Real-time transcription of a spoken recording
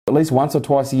At least once or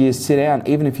twice a year, sit down,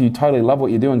 even if you totally love what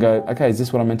you do, and go, okay, is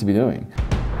this what I'm meant to be doing?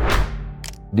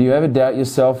 Do you ever doubt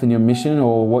yourself and your mission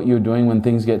or what you're doing when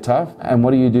things get tough? And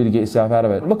what do you do to get yourself out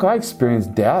of it? Look, I experience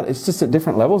doubt. It's just at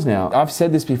different levels now. I've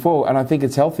said this before, and I think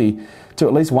it's healthy to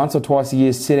at least once or twice a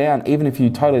year sit down, even if you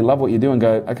totally love what you do, and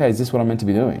go, okay, is this what I'm meant to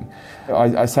be doing?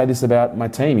 I say this about my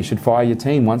team. You should fire your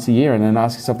team once a year and then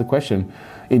ask yourself the question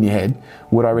in your head,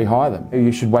 would I rehire them?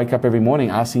 You should wake up every morning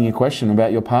asking a question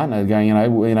about your partner, going,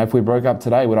 if we broke up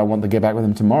today, would I want to get back with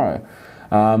them tomorrow?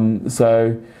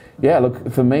 Yeah,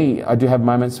 look, for me, I do have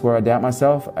moments where I doubt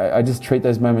myself. I just treat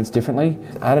those moments differently.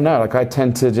 I don't know, I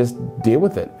tend to just deal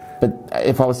with it. But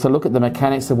if I was to look at the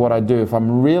mechanics of what I do, if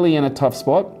I'm really in a tough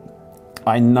spot,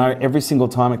 I know every single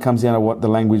time it comes down to what the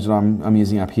language that I'm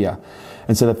using up here.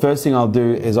 And so the first thing I'll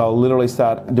do is I'll literally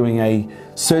start doing a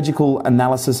surgical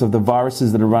analysis of the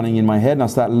viruses that are running in my head, and I'll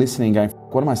start listening, going,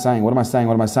 what am I saying? What am I saying?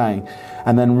 What am I saying?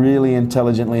 And then really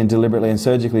intelligently and deliberately and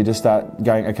surgically just start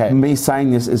going, okay, me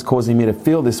saying this is causing me to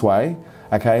feel this way.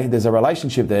 Okay, there's a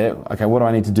relationship there. Okay, what do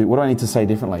I need to do? What do I need to say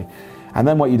differently? And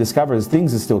then what you discover is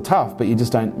things are still tough, but you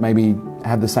just don't maybe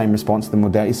have the same response to them or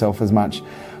doubt yourself as much.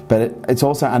 But it's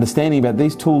also understanding about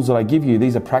these tools that I give you.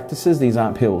 These are practices, these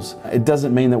aren't pills. It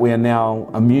doesn't mean that we are now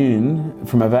immune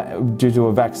from due to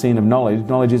a vaccine of knowledge.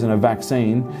 Knowledge isn't a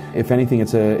vaccine. If anything,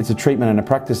 it's a treatment and a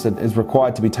practice that is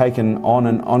required to be taken on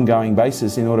an ongoing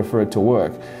basis in order for it to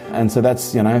work. And so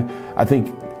that's, I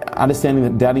think understanding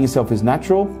that doubting yourself is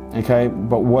natural, okay,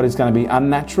 but what is going to be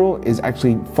unnatural is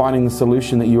actually finding the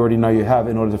solution that you already know you have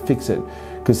in order to fix it.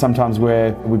 Because sometimes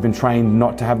we've been trained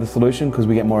not to have the solution because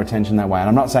we get more attention that way. And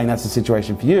I'm not saying that's the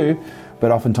situation for you,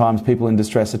 but oftentimes people in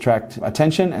distress attract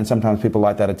attention, and sometimes people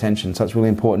like that attention. So it's really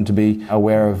important to be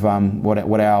aware of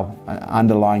what our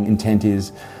underlying intent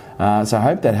is. So I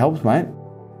hope that helps, mate.